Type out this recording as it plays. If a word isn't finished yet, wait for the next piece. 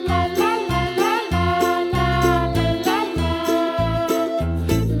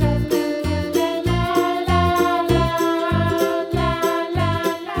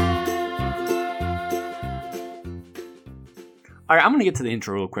All right, I'm going to get to the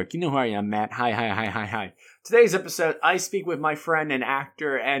intro real quick. You know who I am, Matt. Hi. Today's episode, I speak with my friend and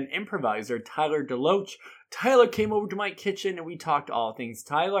actor and improviser, Tyler DeLoatch. Tyler came over to my kitchen and we talked all things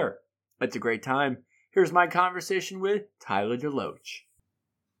Tyler. It's a great time. Here's my conversation with Tyler DeLoatch.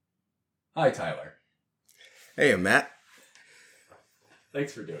 Hi, Tyler. Hey, I'm Matt.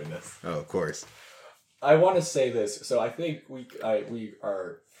 Thanks for doing this. Oh, of course. I want to say this. So I think we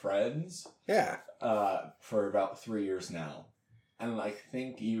are friends. Yeah. For about 3 years now. And I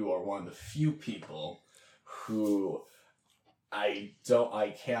think you are one of the few people who I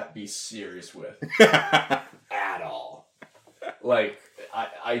can't be serious with at all. Like,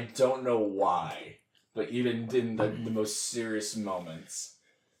 I don't know why, but even in the most serious moments,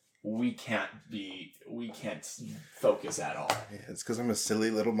 we can't focus at all. Yeah, it's because I'm a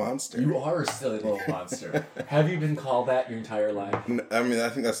silly little monster. You are a silly little monster. Have you been called that your entire life? I mean, I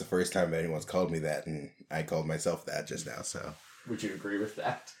think that's the first time anyone's called me that, and I called myself that just now, so... Would you agree with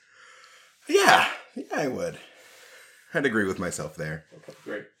that? Yeah, I would. I'd agree with myself there. Okay,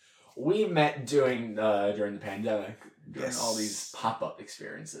 great. We met during the pandemic, during all these pop-up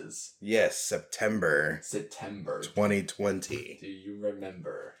experiences. Yes, September 2020. Do you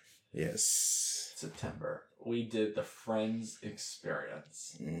remember? Yes. September. We did the Friends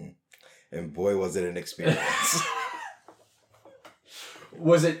experience. And boy, was it an experience.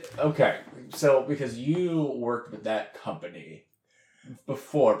 Was it... Okay, so because you worked with that company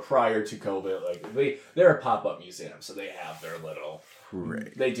prior to COVID, like they're a pop-up museum, so they have their little...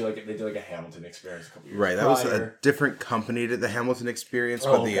 Right. They do like a Hamilton experience a couple years Right, that prior. was a different company to the Hamilton experience,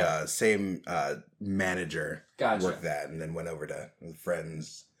 but the same manager worked that and then went over to the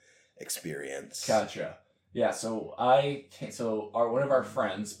Friends experience. Gotcha. Yeah, so one of our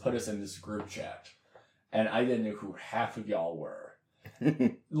friends put us in this group chat, and I didn't know who half of y'all were.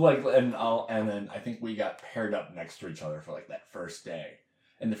 And then I think we got paired up next to each other for like that first day.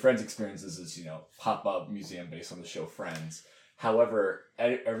 And the Friends experience is this, pop-up museum based on the show Friends. However,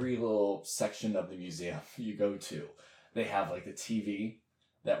 at every little section of the museum you go to, they have like the TV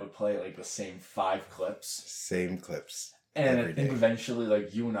that would play like the same 5 clips. Same clips. And I think eventually,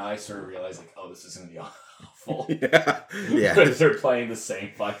 like, you and I sort of realized, like, oh, this is going to be awful. Yeah. Because they're playing the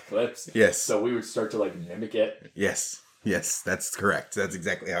same 5 clips. Yes. So we would start to, like, mimic it. Yes, that's correct. That's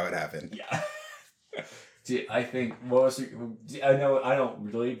exactly how it happened. Yeah. I think, I know I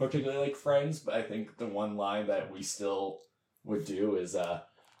don't really particularly like Friends, but I think the one line that we still would do is,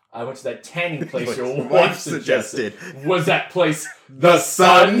 I went to that tanning place your wife suggested. Was that place the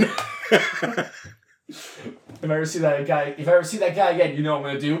Sun? If I ever see that guy again, you know what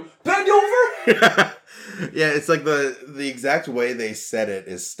I'm gonna do? Bend over! Yeah, it's like the exact way they said it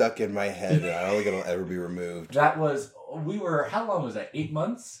is stuck in my head, and I don't think it'll ever be removed. How long was that? 8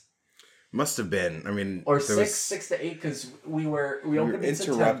 months? Must have been. I mean, or 6 to 8, because we opened in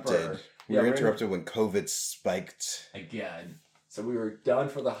September. We were interrupted when COVID spiked again. So we were done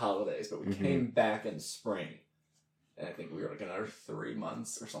for the holidays, but we came back in spring, and I think we were like another 3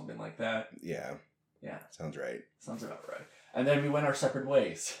 months or something like that. Yeah. Yeah. Sounds right. Sounds about right. And then we went our separate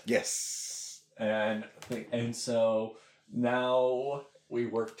ways. Yes. And so now we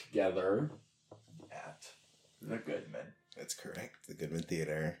work together at the Goodman. That's correct. The Goodman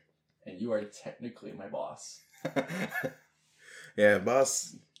Theater. And you are technically my boss. Yeah,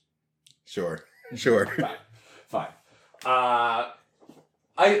 boss. Sure. Fine.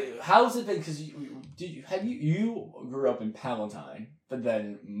 How's it been? Because you grew up in Palatine, but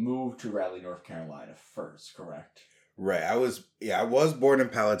then moved to Raleigh, North Carolina first, correct? Right. I was born in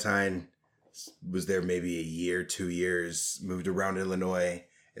Palatine. Was there maybe a year, 2 years. Moved around Illinois,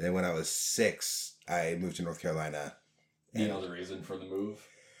 and then when I was 6, I moved to North Carolina. Do you know the reason for the move?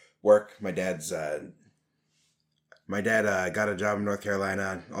 Work. My dad got a job in North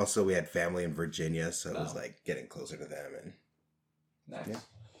Carolina. Also, we had family in Virginia, so it was like getting closer to them. And nice. Yeah.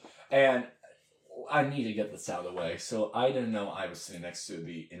 And I need to get this out of the way. So I didn't know I was sitting next to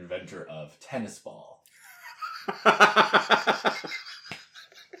the inventor of tennis ball.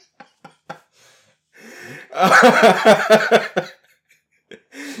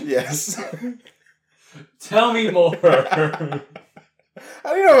 Yes. Tell me more.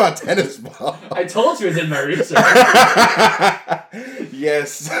 How do you know about tennis ball? I told you it's in my research.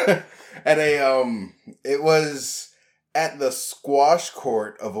 Yes. It was at the squash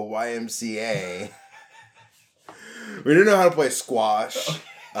court of a YMCA. We didn't know how to play squash.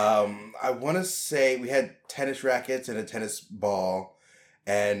 I want to say we had tennis rackets and a tennis ball.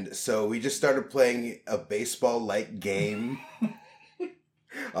 And so we just started playing a baseball-like game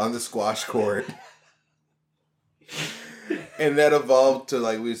on the squash court. And that evolved to,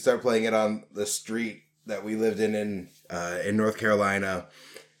 like, we'd start playing it on the street that we lived in North Carolina.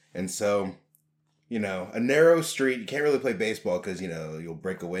 And so, a narrow street, you can't really play baseball because, you'll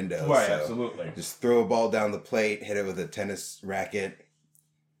break a window. Right, so absolutely. just throw a ball down the plate, hit it with a tennis racket,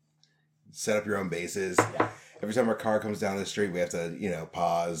 set up your own bases. Yeah. Every time our car comes down the street, we have to,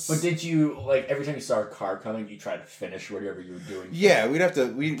 pause. But did you, every time you saw a car coming, you try to finish whatever you were doing? Yeah, we'd have to,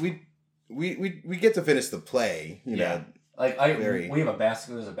 we get to finish the play, you know. We have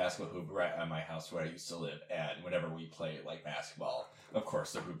there's a basketball hoop right at my house where I used to live, and whenever we play basketball, of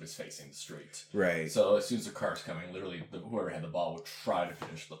course the hoop is facing the street. Right. So as soon as the car's coming, literally whoever had the ball would try to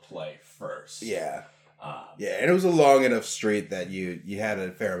finish the play first. Yeah. And it was a long enough street that you had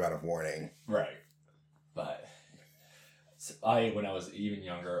a fair amount of warning. Right. But when I was even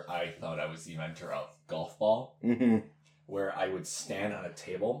younger, I thought I was the inventor of golf ball, where I would stand on a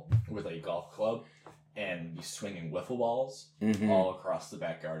table with a golf club and be swinging wiffle balls all across the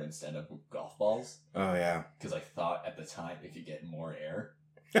backyard instead of golf balls. Oh, yeah. Because I thought at the time it could get more air.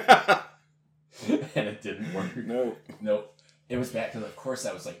 And it didn't work. Nope. It was bad because, of course,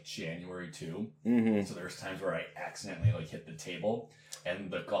 that was January too. So there was times where I accidentally hit the table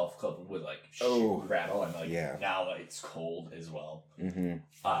and the golf club would rattle and now it's cold as well.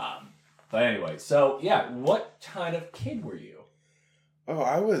 But anyway, so yeah, what kind of kid were you? Oh,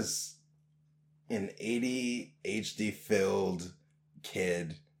 I was an ADHD filled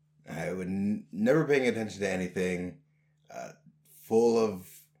kid. I would never paying attention to anything, full of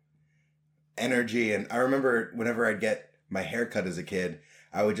energy. And I remember whenever I'd get my hair cut as a kid,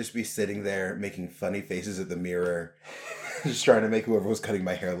 I would just be sitting there making funny faces at the mirror, just trying to make whoever was cutting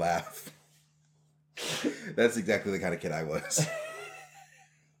my hair laugh. That's exactly the kind of kid I was.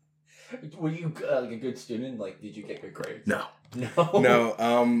 Were you a good student? Did you get good grades? No.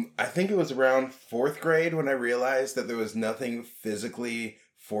 No. I think it was around 4th grade when I realized that there was nothing physically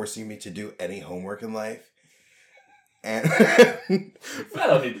forcing me to do any homework in life. And I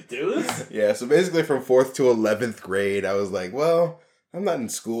don't need to do this. Yeah, so basically from 4th to 11th grade, I was like, well, I'm not in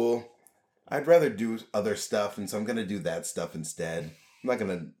school. I'd rather do other stuff, and so I'm going to do that stuff instead. I'm not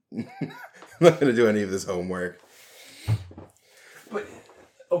going to do any of this homework. But,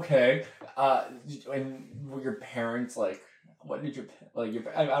 okay. And were your parents, what did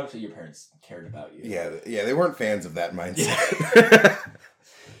obviously your parents cared about you. Yeah, they weren't fans of that mindset.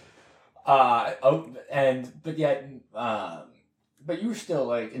 But you were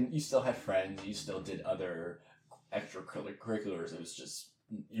still and you still had friends, you still did other extracurriculars. It was just,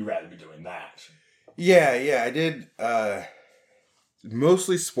 you'd rather be doing that. Yeah, I did,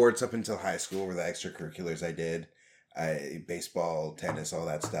 mostly sports up until high school were the extracurriculars I did. Baseball, tennis, all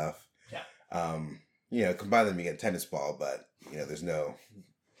that stuff. Yeah. Combine them, you get tennis ball, but, there's no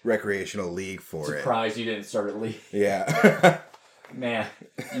recreational league for it. Surprised you didn't start a league. Yeah. Man,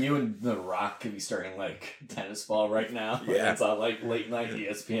 you and The Rock could be starting tennis ball right now. Yeah. It's on late night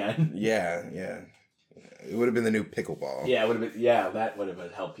ESPN. Yeah. It would have been the new pickleball. Yeah, it would have been. Yeah, that would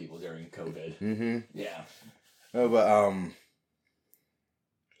have helped people during COVID. Yeah. Oh, but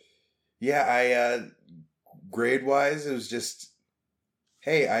I grade wise, it was just,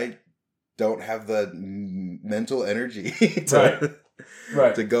 hey, I don't have the mental energy to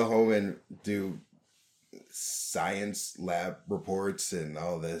go home and do science lab reports and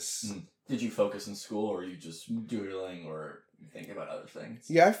all this. Did you focus in school, or were you just doodling or thinking about other things?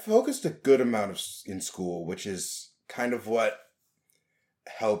 Yeah, I focused a good amount in school, which is kind of what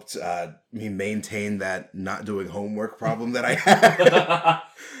helped me maintain that not doing homework problem that I had.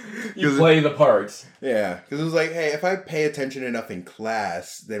 You play the parts. Yeah, because it was hey, if I pay attention enough in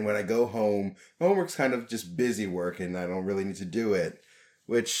class, then when I go home, homework's kind of just busy work and I don't really need to do it.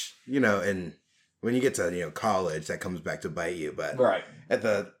 Which, and when you get to, college, that comes back to bite you. But at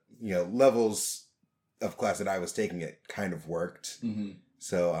the, levels of class that I was taking, it kind of worked.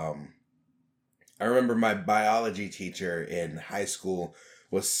 So I remember my biology teacher in high school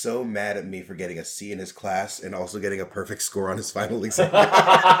was so mad at me for getting a C in his class and also getting a perfect score on his final exam.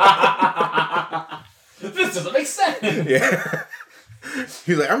 This doesn't make sense. Yeah.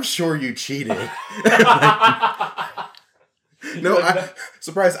 He's like, I'm sure you cheated. No, I'm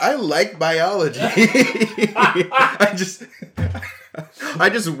surprised. I like biology. I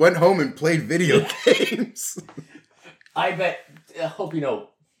just went home and played video games. I hope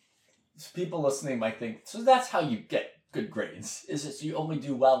people listening might think, so that's how you get good grades. Is just you only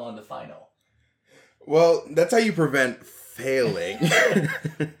do well on the final. Well, that's how you prevent failing. Do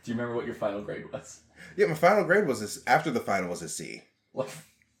you remember what your final grade was? Yeah, my final grade was after the final was a C. What?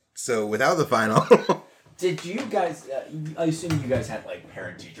 So without the final. Did you guys, I assume you guys had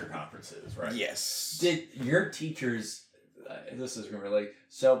parent-teacher conferences, right? Yes. Did your teachers this is gonna relate.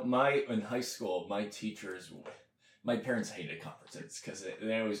 So in high school, my parents hated conferences because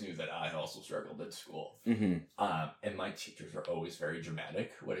they always knew that I also struggled at school. Mm-hmm. And my teachers are always very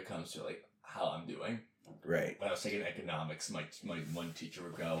dramatic when it comes to like how I'm doing. Right. When I was taking economics, my one teacher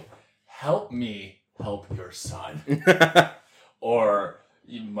would go, "Help me help your son," or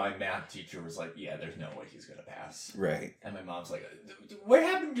my math teacher was like, "Yeah, there's no way he's gonna pass." Right. And my mom's like, "What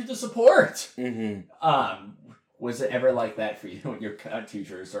happened to the support?" Mm-hmm. Was it ever like that for you when your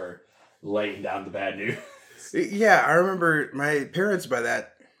teachers are laying down the bad news? Yeah, I remember my parents by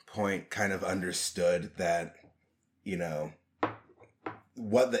that point kind of understood that, you know,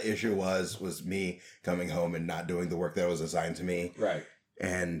 what the issue was me coming home and not doing the work that was assigned to me. Right.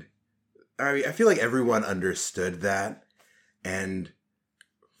 And I mean, I feel like everyone understood that. And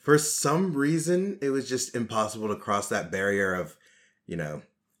for some reason, it was just impossible to cross that barrier of, you know,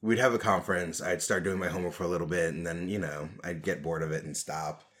 we'd have a conference, I'd start doing my homework for a little bit, and then, you know, I'd get bored of it and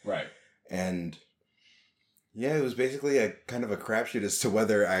stop. Right. And yeah, it was basically a kind of a crapshoot as to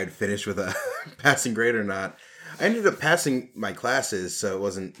whether I'd finish with a passing grade or not. I ended up passing my classes, so it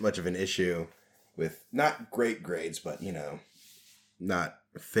wasn't much of an issue with not great grades, but, you know, not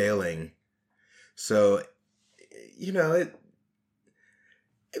failing. So, you know, it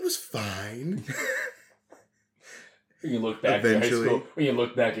was fine. When you look back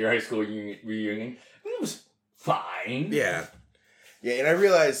at your high school reunion, it was fine. Yeah. Yeah, and I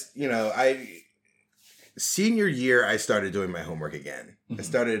realized, you know, senior year I started doing my homework again. Mm-hmm.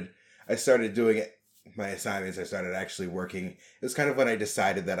 I started doing my assignments. I started actually working. It was kind of when I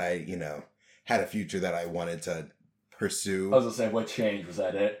decided that I, you know, had a future that I wanted to pursue. I was gonna say, what changed? Was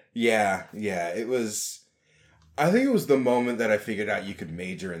that it? Yeah. It was. I think it was the moment that I figured out you could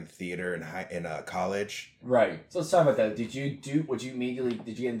major in theater in college. Right. So let's talk about that. Did you get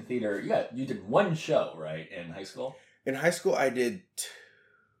into theater? Yeah, you did one show, right, in high school? In high school, I did.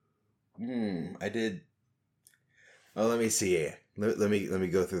 Oh, let me see. Let me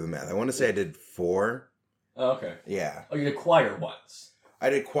go through the math. I want to say I did 4. Oh, okay. Yeah. Oh, you did choir once. I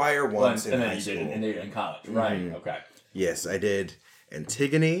did choir once in high school. And then you did in college. Right. Mm-hmm. Okay. Yes, I did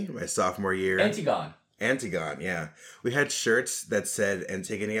Antigone my sophomore year. Antigone, yeah. We had shirts that said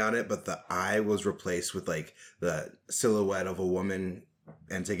Antigone on it, but the I was replaced with like the silhouette of a woman,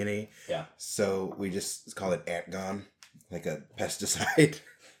 Antigone. Yeah. So we just call it Antgone, like a pesticide.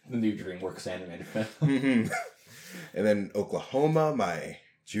 The new DreamWorks animated film. Mm-hmm. And then Oklahoma, my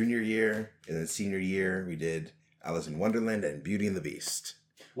junior year, and then senior year, we did Alice in Wonderland and Beauty and the Beast.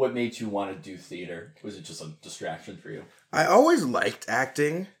 What made you want to do theater? Was it just a distraction for you? I always liked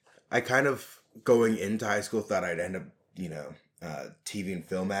acting. I kind of, going into high school, thought I'd end up, you know, TV and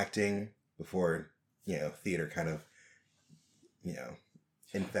film acting before, you know, theater kind of, you know,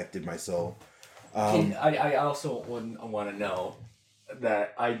 infected my soul. I also want to know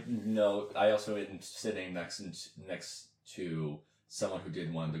that I also am sitting next to someone who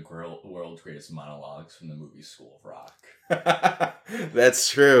did one of the world's greatest monologues from the movie School of Rock. That's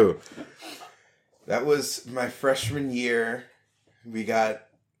true. That was my freshman year. We got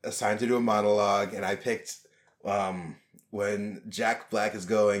assigned to do a monologue, and I picked when Jack Black is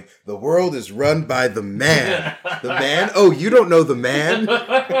going, "The world is run by the man." The man? Oh, you don't know the man?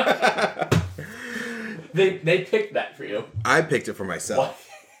 They picked that for you. I picked it for myself.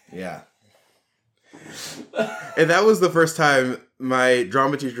 What? Yeah. And that was the first time my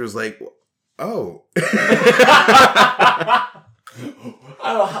drama teacher was like, "Oh."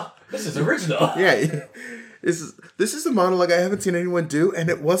 Oh, this is original. Yeah. This is a monologue I haven't seen anyone do, and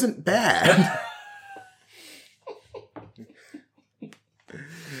it wasn't bad. And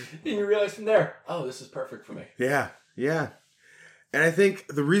you realize from there, oh, this is perfect for me. Yeah. And I think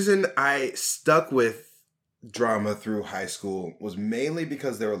the reason I stuck with drama through high school was mainly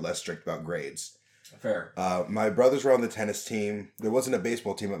because they were less strict about grades. Fair. My brothers were on the tennis team. There wasn't a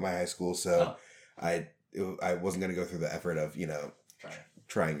baseball team at my high school, so I wasn't going to go through the effort of, you know,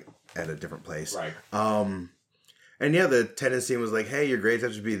 trying at a different place. Right. And yeah, the tennis team was like, "Hey, your grades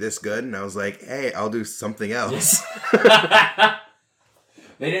have to be this good." And I was like, "Hey, I'll do something else."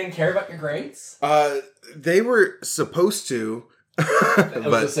 They didn't care about your grades? They were supposed to. I was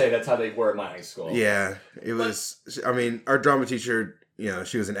going to say, that's how they were at my high school. Yeah, it was, I mean, our drama teacher, you know,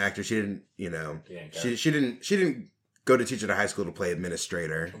 she was an actor. She didn't, you know, she didn't go to teach at a high school to play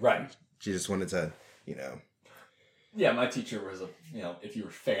administrator. Right. She just wanted to, you know. Yeah, my teacher was if you were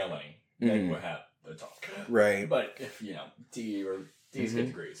failing, then you would have the talk. Right. But if, D's get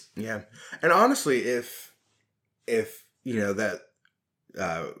degrees. Yeah. And honestly, if you know, that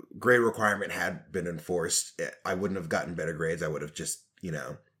grade requirement had been enforced, I wouldn't have gotten better grades. I would have just, you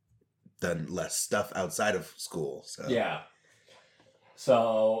know, done less stuff outside of school. So yeah.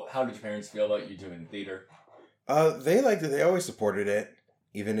 So, how did your parents feel about you doing theater? They liked it. They always supported it,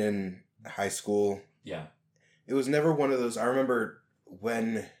 even in high school. Yeah. It was never one of those. I remember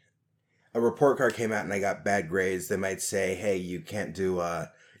when a report card came out and I got bad grades, they might say, "Hey, you can't do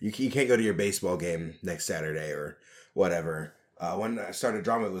you can't go to your baseball game next Saturday or whatever." When I started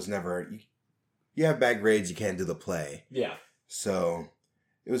drama, it was never you have bad grades, you can't do the play. Yeah. So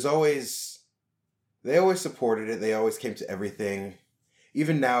it was always they always supported it. They always came to everything.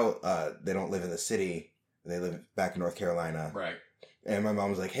 Even now, they don't live in the city. They live back in North Carolina. Right. And my mom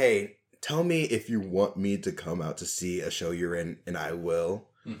was like, "Hey, tell me if you want me to come out to see a show you're in, and I will."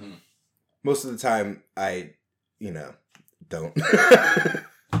 Mm-hmm. Most of the time, I, don't.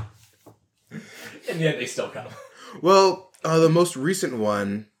 And yet they still come. Well, the most recent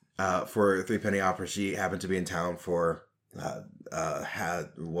one for Three Penny Opera, she happened to be in town for, what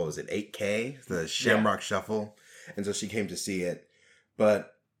was it, 8K? The Shamrock Shuffle. And so she came to see it.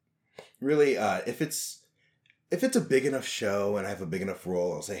 But really, if it's a big enough show and I have a big enough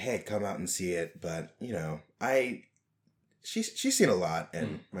role, I'll say, "Hey, come out and see it." But, she's seen a lot,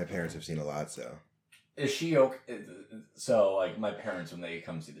 and my parents have seen a lot, so. Is she okay? So, like, my parents, when they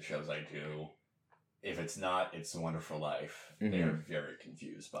come see the shows I do, if it's not It's a Wonderful Life, they're very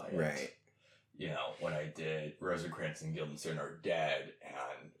confused by it. Right. When I did Rosencrantz and Guildenstern Are Dead,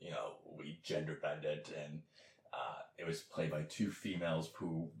 and, we gender bended, and it was played by two females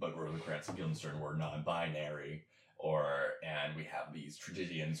but Rosencrantz and Guildenstern were non-binary, and we have these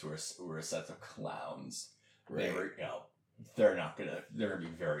tragedians who are a set of clowns. Right. They were, they're gonna be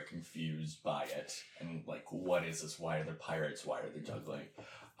very confused by it, and like, what is this? Why are there pirates? Why are they juggling?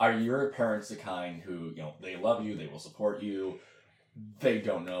 Are your parents the kind who, they love you, they will support you, they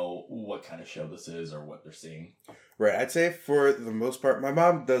don't know what kind of show this is or what they're seeing? Right. I'd say for the most part, my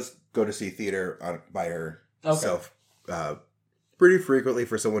mom does go to see theater by herself pretty frequently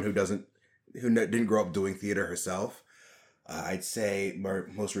for someone who didn't grow up doing theater herself. I'd say my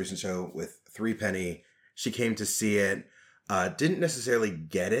most recent show with Three Penny, she came to see it. Didn't necessarily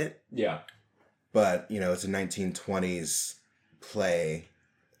get it. Yeah. But, it's a 1920s play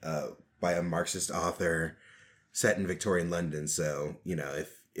by a Marxist author set in Victorian London. So,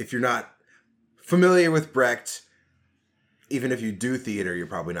 if you're not familiar with Brecht, even if you do theater, you're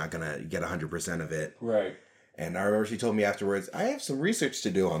probably not going to get 100% of it. Right. And I remember she told me afterwards, "I have some research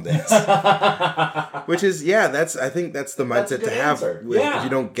to do on this." Which is, I think that's the mindset to have. If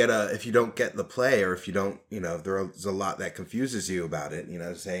you don't get the play, or if you don't, there's a lot that confuses you about it,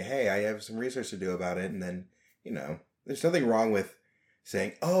 say, "Hey, I have some research to do about it." And then, there's nothing wrong with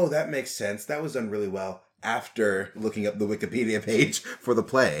saying, "Oh, that makes sense. That was done really well," after looking up the Wikipedia page for the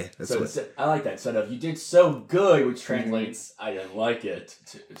play. I like that. Instead of, "You did so good," which translates, "I didn't like it,"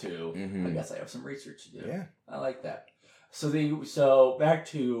 to I guess I have some research to do. Yeah. I like that. So back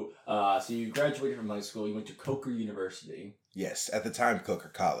to, so you graduated from high school, you went to Coker University. Yes, at the time, Coker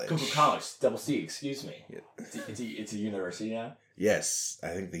College. Coker College, double C, excuse me. Yeah. It's a university now? Yes, I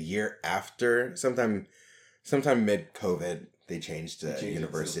think the year after, sometime mid-COVID, they changed to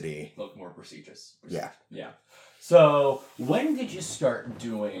university. Look more prestigious. Yeah. Yeah. So, when did you start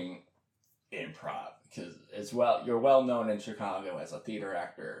doing improv? Because, you're well known in Chicago as a theater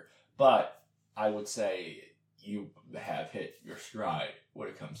actor, but I would say you have hit your stride when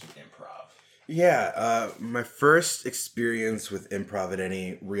it comes to improv. Yeah, my first experience with improv at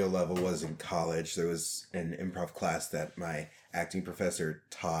any real level was in college. There was an improv class that my acting professor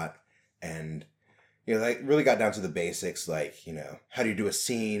taught, and really got down to the basics, like, how do you do a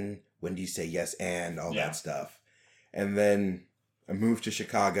scene? When do you say yes and all that stuff? And then I moved to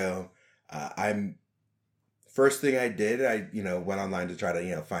Chicago. First thing I did, I went online to try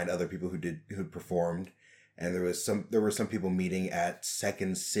to find other people who'd performed, and there were some people meeting at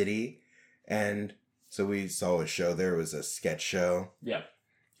Second City, and so we saw a show there. It was a sketch show. Yeah.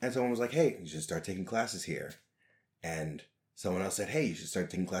 And someone was like, "Hey, you should start taking classes here," and someone else said, "Hey, you should start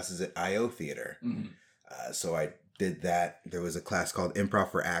taking classes at IO Theater." Mm-hmm. So I did that. There was a class called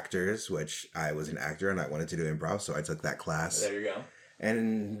Improv for Actors, which I was an actor and I wanted to do improv, so I took that class. There you go.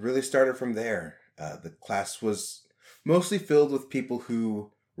 And really started from there. The class was mostly filled with people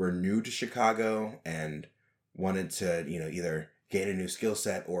who were new to Chicago and wanted to, either gain a new skill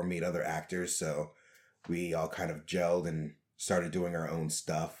set or meet other actors. So we all kind of gelled and started doing our own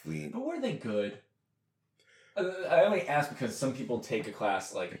stuff. But were they good? I only ask because some people take a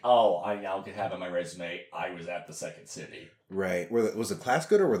class like, "Oh, I now could have on my resume, I was at the Second City." Right. Was the class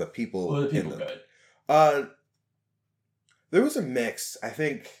good, or were the people? Were the people good? There was a mix. I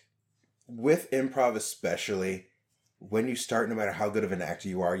think with improv, especially when you start, no matter how good of an actor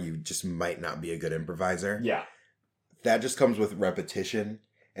you are, you just might not be a good improviser. Yeah. that just comes with repetition.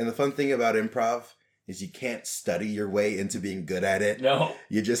 And the fun thing about improv is you can't study your way into being good at it. No.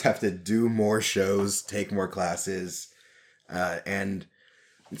 You just have to do more shows, take more classes. And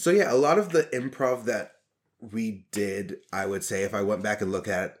so, yeah, a lot of the improv that we did, I would say, if I went back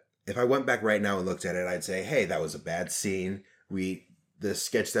right now and looked at it, I'd say, hey, that was a bad scene. The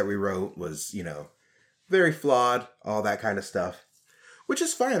sketch that we wrote was, very flawed, all that kind of stuff. Which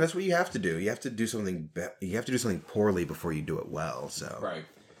is fine. That's what you have to do. You have to do something poorly before you do it well. So right.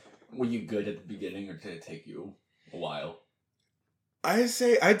 Were you good at the beginning, or did it take you a while? I'd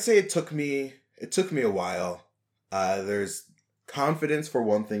say it took me a while. There's confidence, for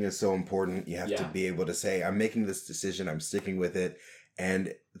one thing, is so important. You have to be able to say, I'm making this decision, I'm sticking with it,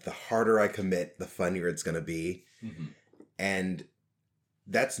 and the harder I commit, the funnier it's going to be. Mm-hmm. And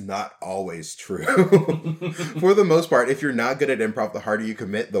that's not always true. For the most part, if you're not good at improv, the harder you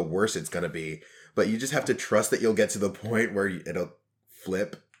commit, the worse it's going to be. But you just have to trust that you'll get to the point where it'll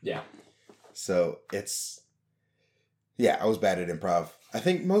flip. Yeah. So I was bad at improv. I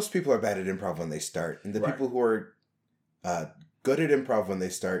think most people are bad at improv when they start. And the people who are good at improv when they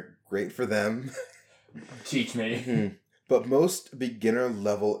start, great for them. Teach me. Mm-hmm. But most beginner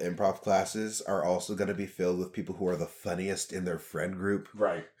level improv classes are also going to be filled with people who are the funniest in their friend group.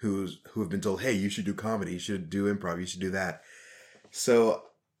 Right. Who have been told, hey, you should do comedy, you should do improv, you should do that. So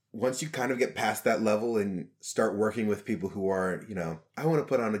once you kind of get past that level and start working with people who are, I want to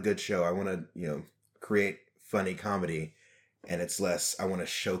put on a good show, I want to, create funny comedy, and it's less, I want to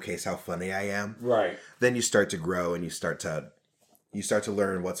showcase how funny I am. Right. Then you start to grow and you start to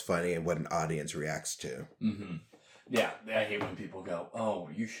learn what's funny and what an audience reacts to. Mm-hmm. Yeah, I hate when people go, oh,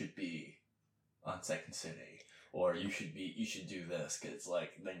 you should be on Second City, or you should do this, because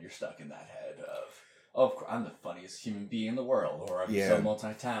then you're stuck in that head of I'm the funniest human being in the world, or I'm so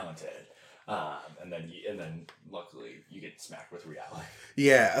multi-talented, and then luckily you get smacked with reality.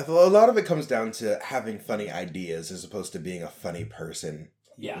 Yeah, a lot of it comes down to having funny ideas as opposed to being a funny person.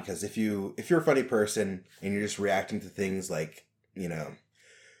 Yeah, because if you're a funny person and you're just reacting to things like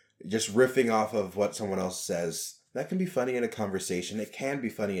just riffing off of what someone else says, that can be funny in a conversation. It can be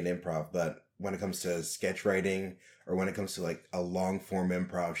funny in improv, but when it comes to sketch writing, or when it comes to a long form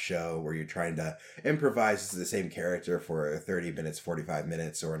improv show where you're trying to improvise the same character for 30 minutes, 45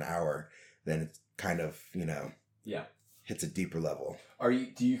 minutes, or an hour, then it's kind of, hits a deeper level.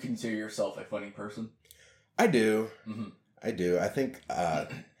 Do you consider yourself a funny person? I do. Mm-hmm. I do. I think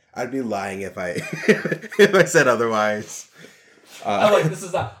I'd be lying if I if I said otherwise. I'm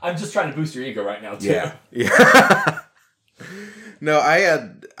just trying to boost your ego right now too. Yeah. No,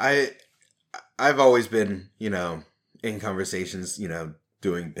 I've always been, in conversations,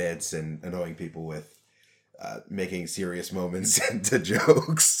 doing bits and annoying people with making serious moments into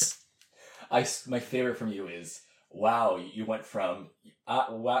jokes. My favorite from you is, wow, you went from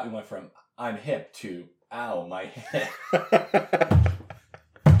I'm hip to ow, my head.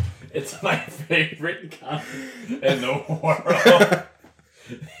 It's my favorite comment in the world.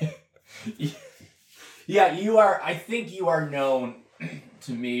 Yeah, you are. I think you are known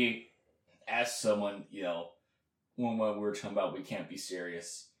to me as someone, when we're talking about we can't be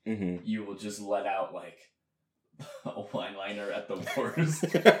serious, you will just let out a one-liner at the worst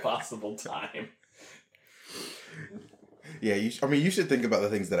possible time. Yeah, you should think about the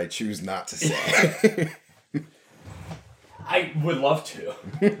things that I choose not to say. I would love to.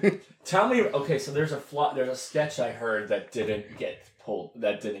 Tell me, okay, so there's a sketch I heard that didn't get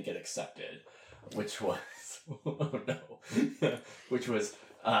accepted, which was, oh no, which was,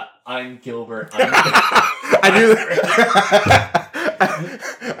 I'm Gilbert. I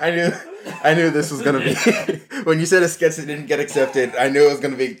knew this was gonna be. When you said a sketch that didn't get accepted, I knew it was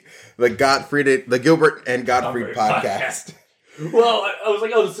gonna be the Gilbert and Gottfried podcast. Well, I was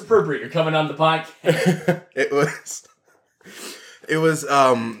like, oh, this is appropriate. You're coming on the podcast. It was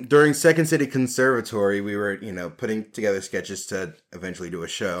during Second City Conservatory. We were, putting together sketches to eventually do a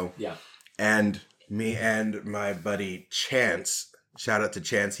show. Yeah. And me and my buddy Chance, shout out to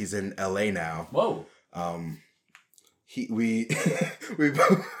Chance, he's in LA now. Whoa. We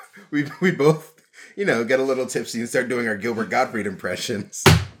both, get a little tipsy and start doing our Gilbert Gottfried impressions.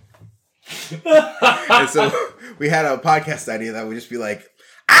 And so we had a podcast idea that would just be like,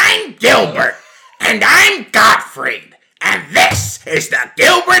 I'm Gilbert and I'm Gottfried. And this is the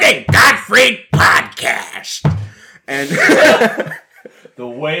Gilbert and Gottfried podcast. And the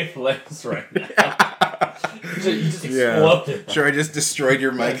wavelengths right now. You just exploded. Sure, I just destroyed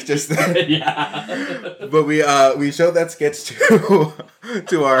your mic just then. Yeah. But we showed that sketch to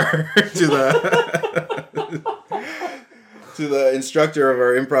the instructor of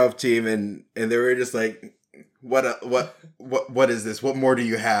our improv team, and they were just like, what is this? What more do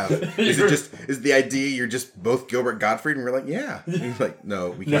you have? Is the idea you're just both Gilbert Gottfried? And we're like, yeah. And he's like,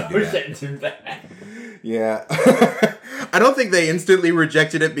 no, we can't do that. We can't do that. Yeah. I don't think they instantly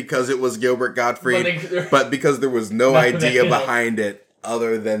rejected it because it was Gilbert Gottfried, but because there was no idea behind it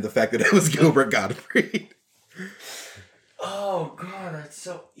other than the fact that it was Gilbert Gottfried. Oh, God, that's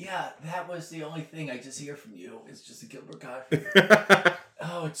so... Yeah, that was the only thing I just hear from you. It's just a Gilbert Gottfried.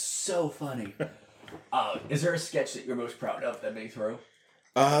 Oh, it's so funny. Is there a sketch that you're most proud of that made through?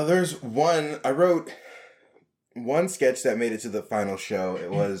 There's one. I wrote one sketch that made it to the final show.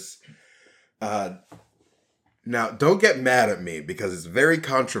 It was... Now, don't get mad at me because it's very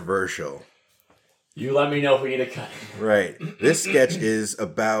controversial. You let me know if we need to cut. Right. This sketch is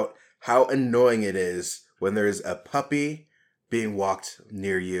about how annoying it is when there's a puppy being walked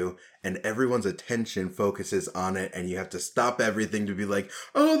near you and everyone's attention focuses on it and you have to stop everything to be like,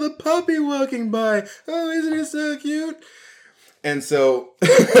 oh, the puppy walking by. Oh, isn't it so cute? And so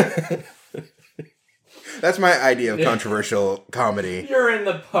that's my idea of controversial comedy. You're in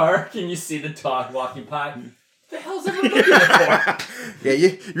the park and you see the dog walking by. What the hell's everyone looking for? Yeah,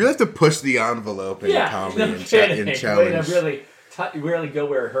 you really have to push the envelope in comedy and challenge. Way to really go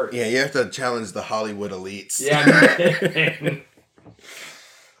where it hurts. Yeah, you have to challenge the Hollywood elites. Yeah.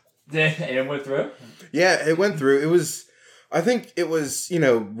 And it went through? Yeah, it went through. I think it was,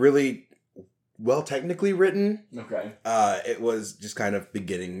 really well technically written. Okay. It was just kind of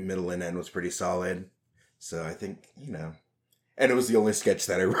beginning, middle, and end was pretty solid. So I think, and it was the only sketch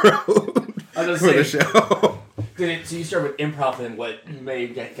that I wrote for the show. So you started with improv, and what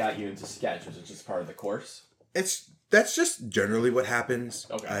got you into sketch? Was it just part of the course? That's just generally what happens.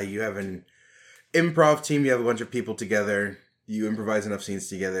 Okay. You have an improv team. You have a bunch of people together. You improvise enough scenes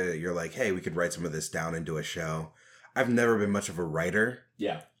together that you're like, hey, we could write some of this down and do a show. I've never been much of a writer.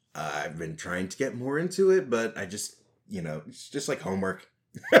 Yeah. I've been trying to get more into it, but I just, it's just like homework.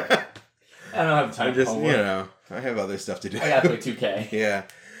 I don't have time for homework. I have other stuff to do. I gotta play 2K. Yeah.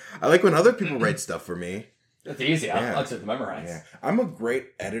 I like when other people write stuff for me. That's easy. I'll just have to memorize. Yeah. I'm a great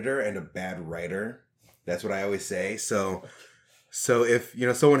editor and a bad writer. That's what I always say. So if,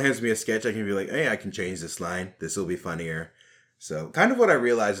 someone hands me a sketch, I can be like, hey, I can change this line. This will be funnier. So kind of what I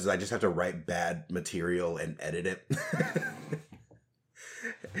realize is I just have to write bad material and edit it.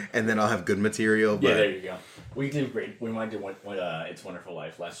 And then I'll have good material. But... Yeah, there you go. We did great. We might do one It's Wonderful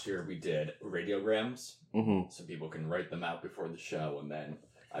Life. Last year we did radiograms. Mm-hmm. So people can write them out before the show, and then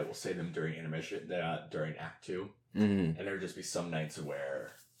I will say them during intermission, during Act 2. Mm-hmm. And there would just be some nights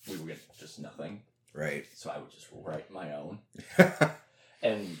where we would get just nothing. Right. So I would just write my own.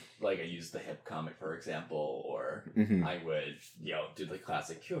 And, I used the hip comic, for example, or I would, do the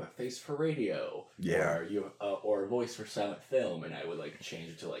classic, a face for radio. Yeah. Or a voice for silent film, and I would, change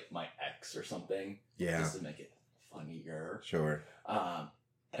it to, my ex or something. Yeah. Just to make it funnier. Sure.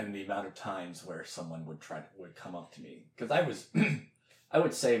 And the amount of times where someone would come up to me. Because I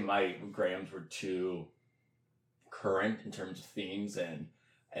would say my grams were too current in terms of themes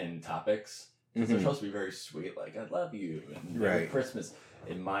and topics. Because they're supposed to be very sweet, I love you, and Merry Christmas.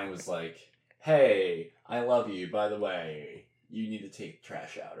 And mine was hey, I love you, by the way, you need to take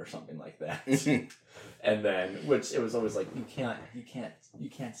trash out, or something like that. And then, which it was always you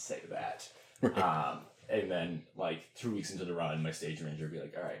can't say that. Right. And then, 2 weeks into the run, my stage manager would be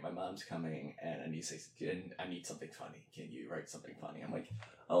like, all right, my mom's coming, and I need something funny. Can you write something funny? I'm like,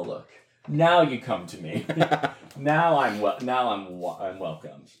 oh, look. Now you come to me. Now I'm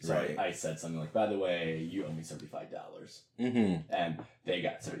welcomed. So right. I said something by the way, you owe me $75. Mm-hmm. And they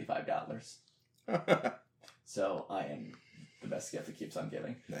got $75. So I am the best gift that keeps on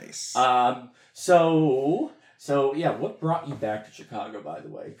giving. Nice. So yeah, what brought you back to Chicago, by the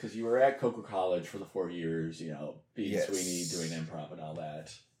way? Because you were at Coker College for the 4 years, being Sweeney, doing improv and all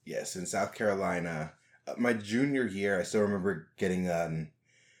that. Yes, in South Carolina. My junior year, I still remember getting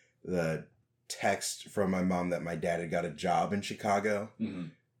the text from my mom that my dad had got a job in Chicago. Mm-hmm.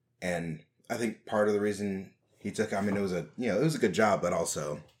 And I think part of the reason he took, it was a good job, but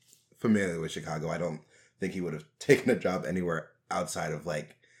also familiar with Chicago. I don't think he would have taken a job anywhere outside of the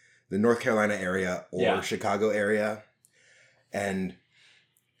North Carolina area or Chicago area. And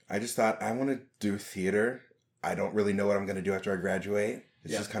I just thought, I want to do theater. I don't really know what I'm going to do after I graduate.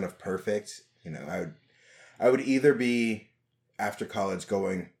 It's just kind of perfect. I would either be after college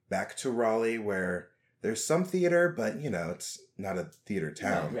going back to Raleigh where there's some theater, but it's not a theater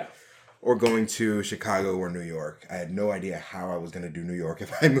town. Yeah. Or going to Chicago or New York. I had no idea how I was going to do New York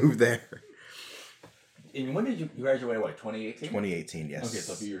if I moved there. And when did you graduate? 2018? 2018, yes. Okay,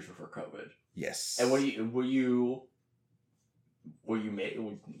 so a few years before COVID. Yes. And were you were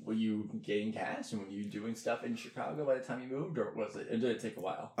you getting cast and were you doing stuff in Chicago by the time you moved, or did it take a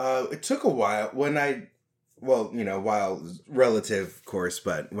while? It took a while while relative, of course,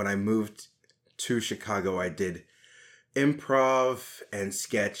 but when I moved to Chicago, I did improv and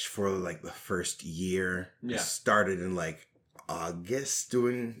sketch for like the first year. Yeah. I started in like August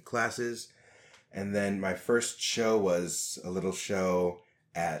doing classes. And then my first show was a little show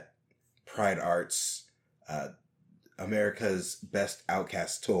at Pride Arts, America's Best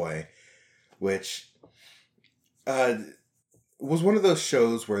Outcast Toy, which was one of those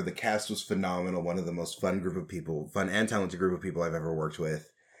shows where the cast was phenomenal, one of the most fun and talented group of people I've ever worked with,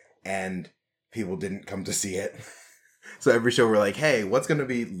 and people didn't come to see it. So every show we're like, hey, what's going to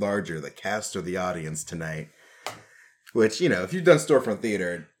be larger, the cast or the audience tonight? Which, if you've done storefront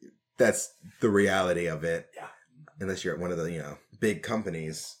theater, that's the reality of it. Yeah. Unless you're at one of the, big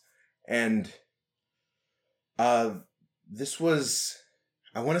companies. And this was,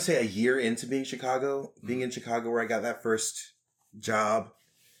 I want to say, a year into being in Chicago where I got that first job.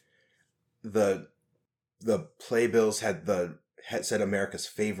 The playbills had said America's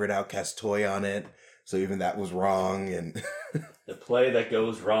favorite outcast toy on it. So even that was wrong. And the play that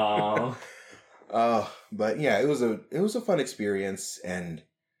goes wrong. But yeah, it was a fun experience. And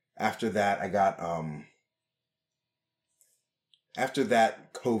after that, I got, after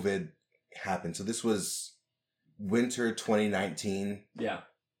that, COVID happened. So this was winter 2019. Yeah.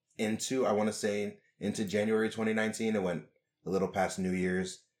 I want to say, into January 2019. It went a little past New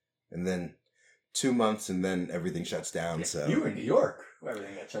Year's. And then 2 months, and then everything shuts down. Yeah, So you were in New York where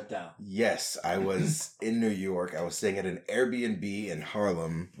everything got shut down. Yes, I was in New York. I was staying at an Airbnb in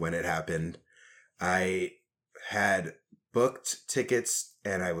Harlem when it happened. I had booked tickets,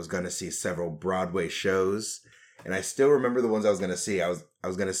 and I was going to see several Broadway shows. And I still remember the ones I was going to see. I was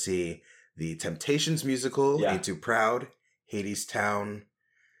going to see the Temptations musical, Ain't Too Proud, Hades Town,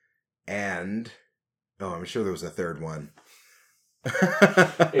 and I'm sure there was a third one.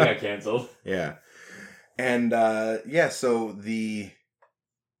 It got canceled. Yeah. And so the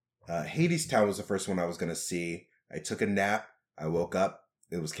Hades Town was the first one I was going to see. I took a nap. I woke up.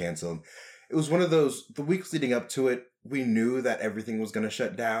 It was canceled. It was one of those, the weeks leading up to it, we knew that everything was going to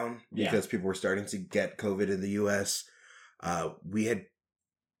shut down because people were starting to get COVID in the U.S. We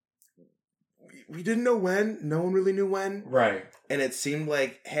didn't know when. No one really knew when. Right. And it seemed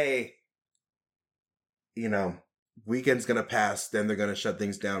like, hey, weekend's going to pass. Then they're going to shut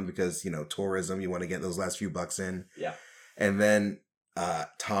things down because, tourism, you want to get those last few bucks in. Yeah. And then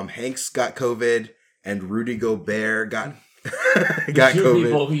Tom Hanks got COVID and Rudy Gobert got got two COVID.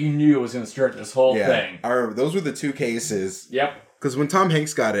 People who you knew was going to start this whole thing. I remember those were the two cases. Yep. Because when Tom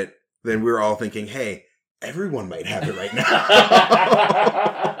Hanks got it, then we were all thinking, hey, everyone might have it right now.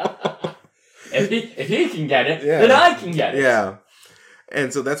 if he can get it, then I can get it. Yeah.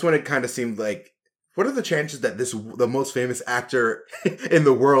 And so that's when it kind of seemed like, what are the chances that the most famous actor in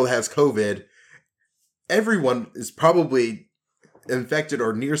the world has COVID? Everyone is probably infected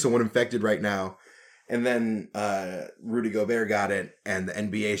or near someone infected right now. And then Rudy Gobert got it, and the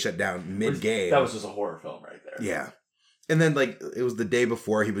NBA shut down mid-game. That was just a horror film right there. Yeah. And then, it was the day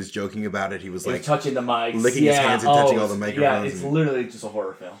before he was joking about it. He was touching the mics. Licking his hands and touching all the microphones. Yeah, it's literally just a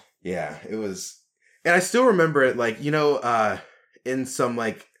horror film. Yeah, it was. And I still remember it, in some,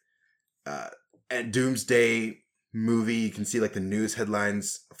 at Doomsday movie, you can see, the news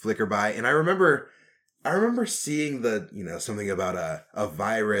headlines flicker by. And I remember seeing something about a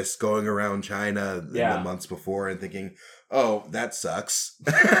virus going around China in the months before and thinking, oh, that sucks.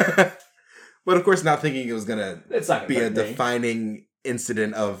 But of course not thinking it was going to be a defining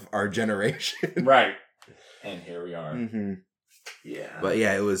incident of our generation. Right. And here we are. Mm-hmm. Yeah. But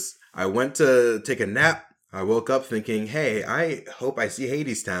yeah, it was, I went to take a nap. I woke up thinking, hey, I hope I see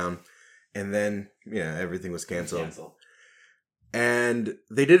Hades Town. And then, everything was canceled. And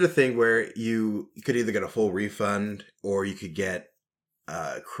they did a thing where you could either get a full refund or you could get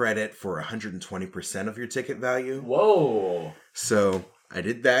credit for 120% of your ticket value. Whoa. So I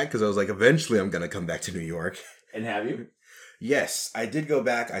did that because I was like, eventually I'm going to come back to New York. And have you? Yes, I did go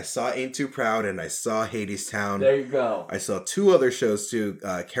back. I saw Ain't Too Proud and I saw Hades Town. There you go. I saw two other shows too,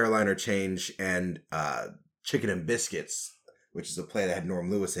 Caroline or Change and Chicken and Biscuits, which is a play that had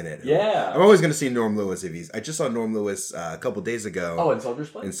Norm Lewis in it. Yeah. I'm always going to see Norm Lewis I just saw Norm Lewis a couple days ago. Oh, in Soldier's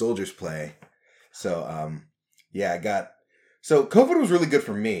Play? In Soldier's Play. So, So COVID was really good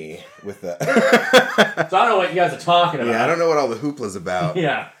for me with the... So I don't know what you guys are talking about. Yeah, I don't know what all the hoopla's about.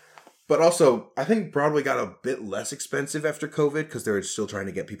 Yeah. But also, I think Broadway got a bit less expensive after COVID because they were still trying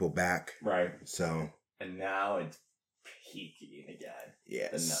to get people back. Right. So... And now it's peaking again.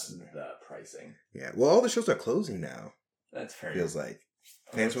 Yes. The pricing. Yeah. Well, all the shows are closing now. That's fair. Feels like.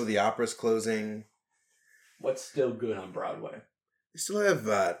 Phantom of the Opera's closing. What's still good on Broadway? We still have,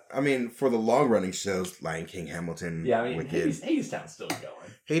 for the long-running shows, Lion King, Hamilton, Yeah, I mean, Wicked. Hadestown's still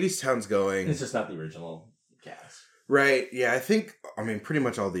going. Hadestown's going. It's just not the original cast. Right, yeah, I think, pretty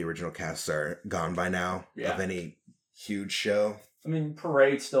much all the original casts are gone by now Yeah. of any huge show. I mean,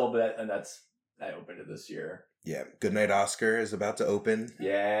 Parade still, but I opened it this year. Yeah, Goodnight Oscar is about to open.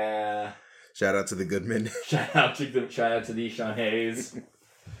 Yeah. Shout out to the Goodman. Shout out to the Sean Hayes.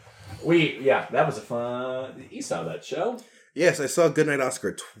 That was a fun. You saw that show? Yes, I saw Goodnight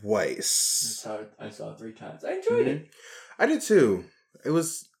Oscar twice. I saw it 3 times. I enjoyed it. I did too. It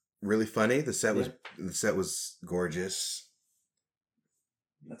was really funny. The set was gorgeous.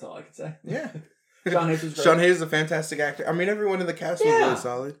 That's all I can say. Yeah. Sean Hayes was great. Sean Hayes is a fantastic actor. I mean, everyone in the cast was really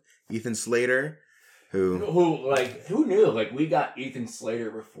solid. Ethan Slater, who knew? Like, we got Ethan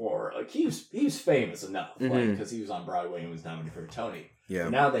Slater before. Like, he was famous enough, like, because he was on Broadway and was nominated for a Tony. Yeah.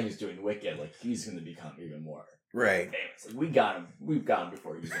 But now that he's doing Wicked, like, he's going to become even more right famous. Like, we've got him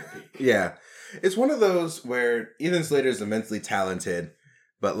before he was going to peak. Yeah, it's one of those where Ethan Slater is immensely talented,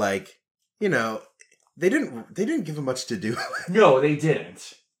 but they didn't give him much to do. No, they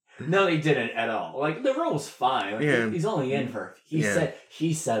didn't. No, they didn't at all. Like, the role was fine. Like, he's only in for... He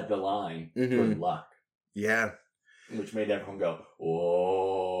said the line, good luck. Yeah. Which made everyone go,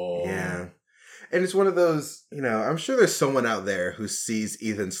 oh. Yeah. And it's one of those, I'm sure there's someone out there who sees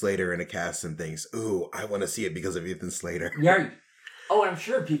Ethan Slater in a cast and thinks, ooh, I want to see it because of Ethan Slater. Yeah. Oh, and I'm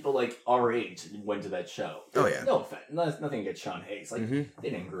sure people, like, our age went to that show. Oh, yeah. No offense. Nothing against Sean Hayes. Like, they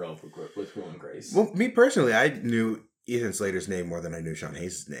didn't grow up with Will and Grace. Well, me personally, I knew Ethan Slater's name more than I knew Sean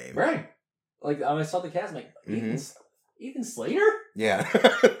Hayes' name. Right. Like, when I saw the cast, I'm like, Ethan Slater? Yeah.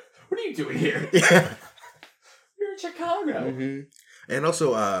 What are you doing here? Yeah. You're in Chicago. Mm-hmm. And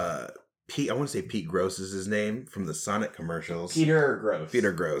also, Pete, I want to say Pete Gross is his name from the Sonic commercials. Peter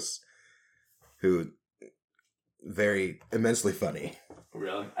Gross. Who, very immensely funny.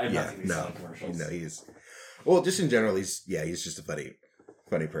 Really? I've not seen these Sonic commercials. No, well, just in general, he's just a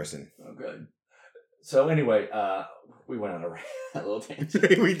funny person. Oh, good. So anyway, we went on a little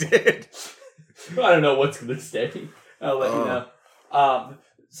tangent. We did. I don't know what's going to stay. I'll let you know.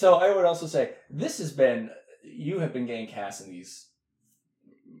 So I would also say, you have been getting cast in these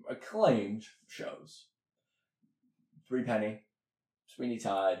acclaimed shows. Threepenny, Sweeney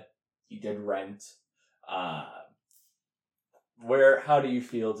Todd, you did Rent. How do you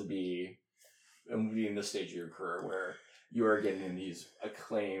feel to be in this stage of your career where you are getting in these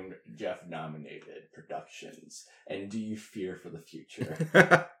acclaimed Jeff-nominated productions, and do you fear for the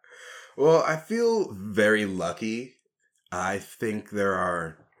future? Well, I feel very lucky. I think there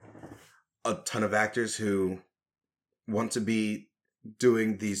are a ton of actors who want to be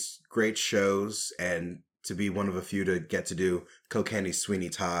doing these great shows and to be one of a few to get to do Kilkenny's Sweeney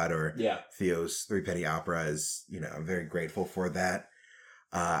Todd or Theo's Threepenny Opera is, I'm very grateful for that.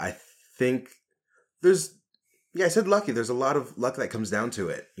 I think I said lucky. There's a lot of luck that comes down to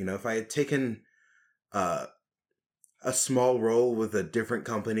it. If I had taken a small role with a different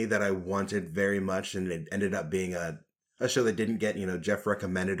company that I wanted very much and it ended up being a show that didn't get, Jeff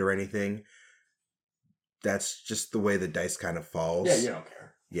recommended or anything, that's just the way the dice kind of falls. Yeah, you don't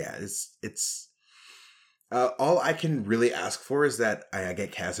care. Yeah, it's all I can really ask for is that I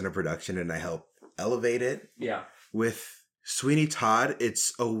get cast in a production and I help elevate it. Yeah. With Sweeney Todd,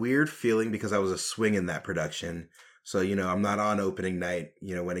 it's a weird feeling because I was a swing in that production. So, I'm not on opening night,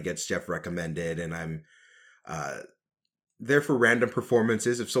 when it gets Jeff recommended, and I'm there for random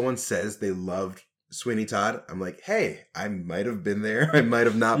performances. If someone says they loved Sweeney Todd, I'm like, hey, I might have been there. I might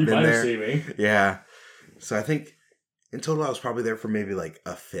have not been there. You might have seen me. Yeah. So I think in total I was probably there for maybe like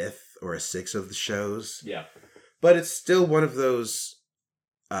a fifth or a sixth of the shows. Yeah. But it's still one of those,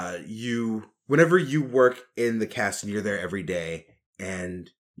 whenever you work in the cast and you're there every day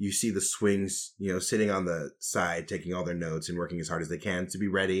and you see the swings, sitting on the side, taking all their notes and working as hard as they can to be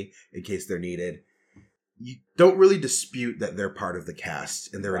ready in case they're needed. You don't really dispute that they're part of the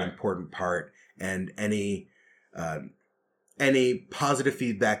cast and they're an important part, and any positive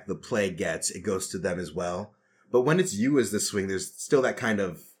feedback the play gets, it goes to them as well. But when it's you as the swing, there's still that kind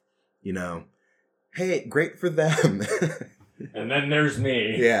of, hey, great for them. And then there's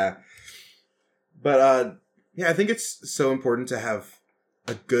me. Yeah. But, I think it's so important to have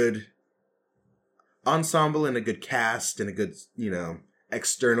a good ensemble and a good cast and a good,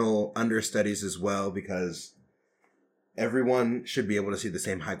 external understudies as well, because everyone should be able to see the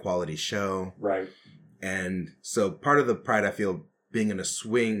same high quality show. Right. And so part of the pride I feel being in a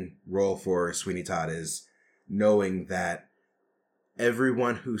swing role for Sweeney Todd is knowing that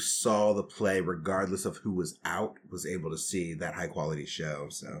everyone who saw the play, regardless of who was out, was able to see that high quality show.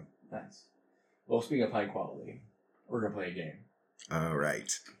 So Nice. Well, speaking of high quality, we're going to play a game. all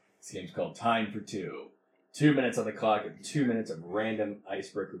right. This game's called Time for Two. 2 minutes on the clock and 2 minutes of random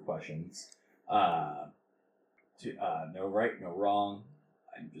icebreaker questions. No right, no wrong.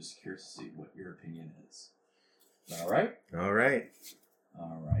 I'm just curious to see what your opinion is. All right? All right.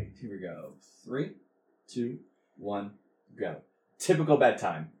 All right, here we go. 3, 2, 1, go. Typical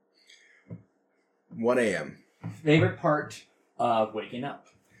bedtime. 1 a.m. Favorite part of waking up.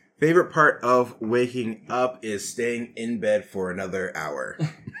 Favorite part of waking up is staying in bed for another hour.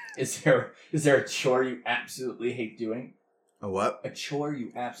 Is there a chore you absolutely hate doing? A what? A chore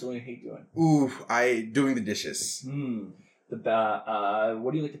you absolutely hate doing. Ooh, doing the dishes. What do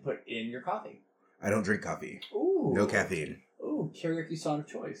you like to put in your coffee? I don't drink coffee. Ooh. No caffeine. Ooh, karaoke song of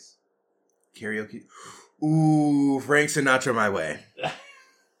choice. Karaoke. Ooh, Frank Sinatra my way.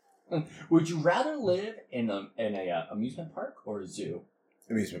 Would you rather live in a amusement park or a zoo?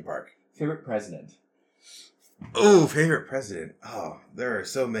 Amusement park. Favorite president? Oh, favorite president. Oh, there are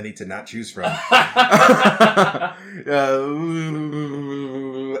so many to not choose from.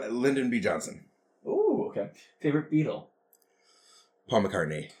 Lyndon B. Johnson. Ooh, okay. Favorite Beatle? Paul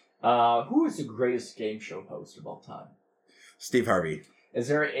McCartney. Who is the greatest game show host of all time? Steve Harvey. Is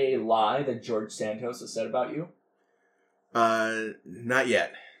there a lie that George Santos has said about you? Not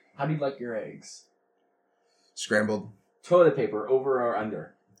yet. How do you like your eggs? Scrambled. Toilet paper, over or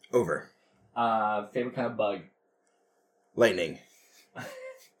under? Over. Favorite kind of bug? Lightning.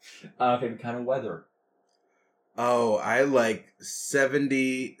 Favorite kind of weather? Oh, I like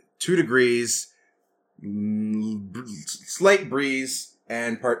 72 degrees, slight breeze,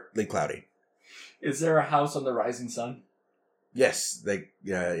 and partly cloudy. Is there a house on the rising sun? Yes,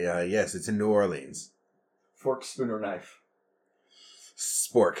 yes, it's in New Orleans. Fork, spoon, or knife?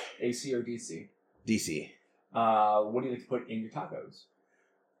 Spork. AC or DC? DC. What do you like to put in your tacos?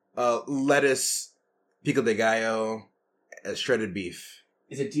 Lettuce, pico de gallo, shredded beef.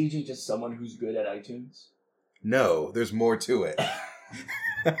 Is a DJ just someone who's good at iTunes? No, there's more to it.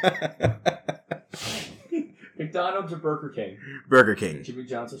 McDonald's or Burger King? Burger King. Jimmy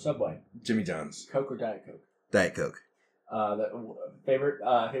John's or Subway? Jimmy John's. Coke or Diet Coke? Diet Coke.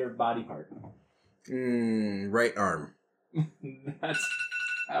 Favorite body part? Right arm. That's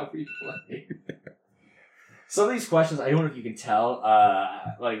how we play. Some of these questions, I don't know if you can tell.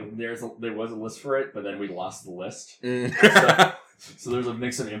 There was a list for it, but then we lost the list. So there's a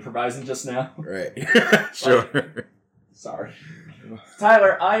mix of improvising just now. Right. Sure. Sorry.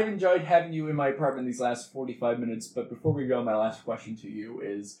 Tyler, I've enjoyed having you in my apartment these last 45 minutes, but before we go, my last question to you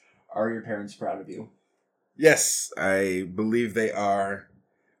is, are your parents proud of you? Yes, I believe they are.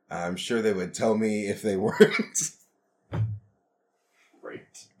 I'm sure they would tell me if they weren't.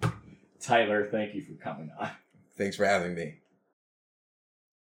 Great. Tyler, thank you for coming on. Thanks for having me.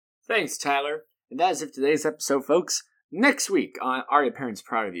 Thanks, Tyler. And that is it for today's episode, folks. Next week on Are Your Parents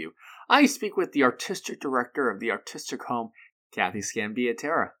Proud of You? I speak with the artistic director of the artistic home, Kathy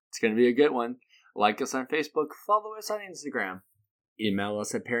Scambiatera. It's going to be a good one. Like us on Facebook, follow us on Instagram. Email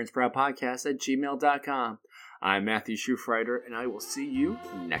us at parentsproudpodcast@gmail.com. I'm Matthew Schufreiter, and I will see you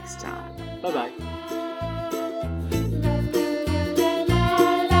next time. Bye-bye.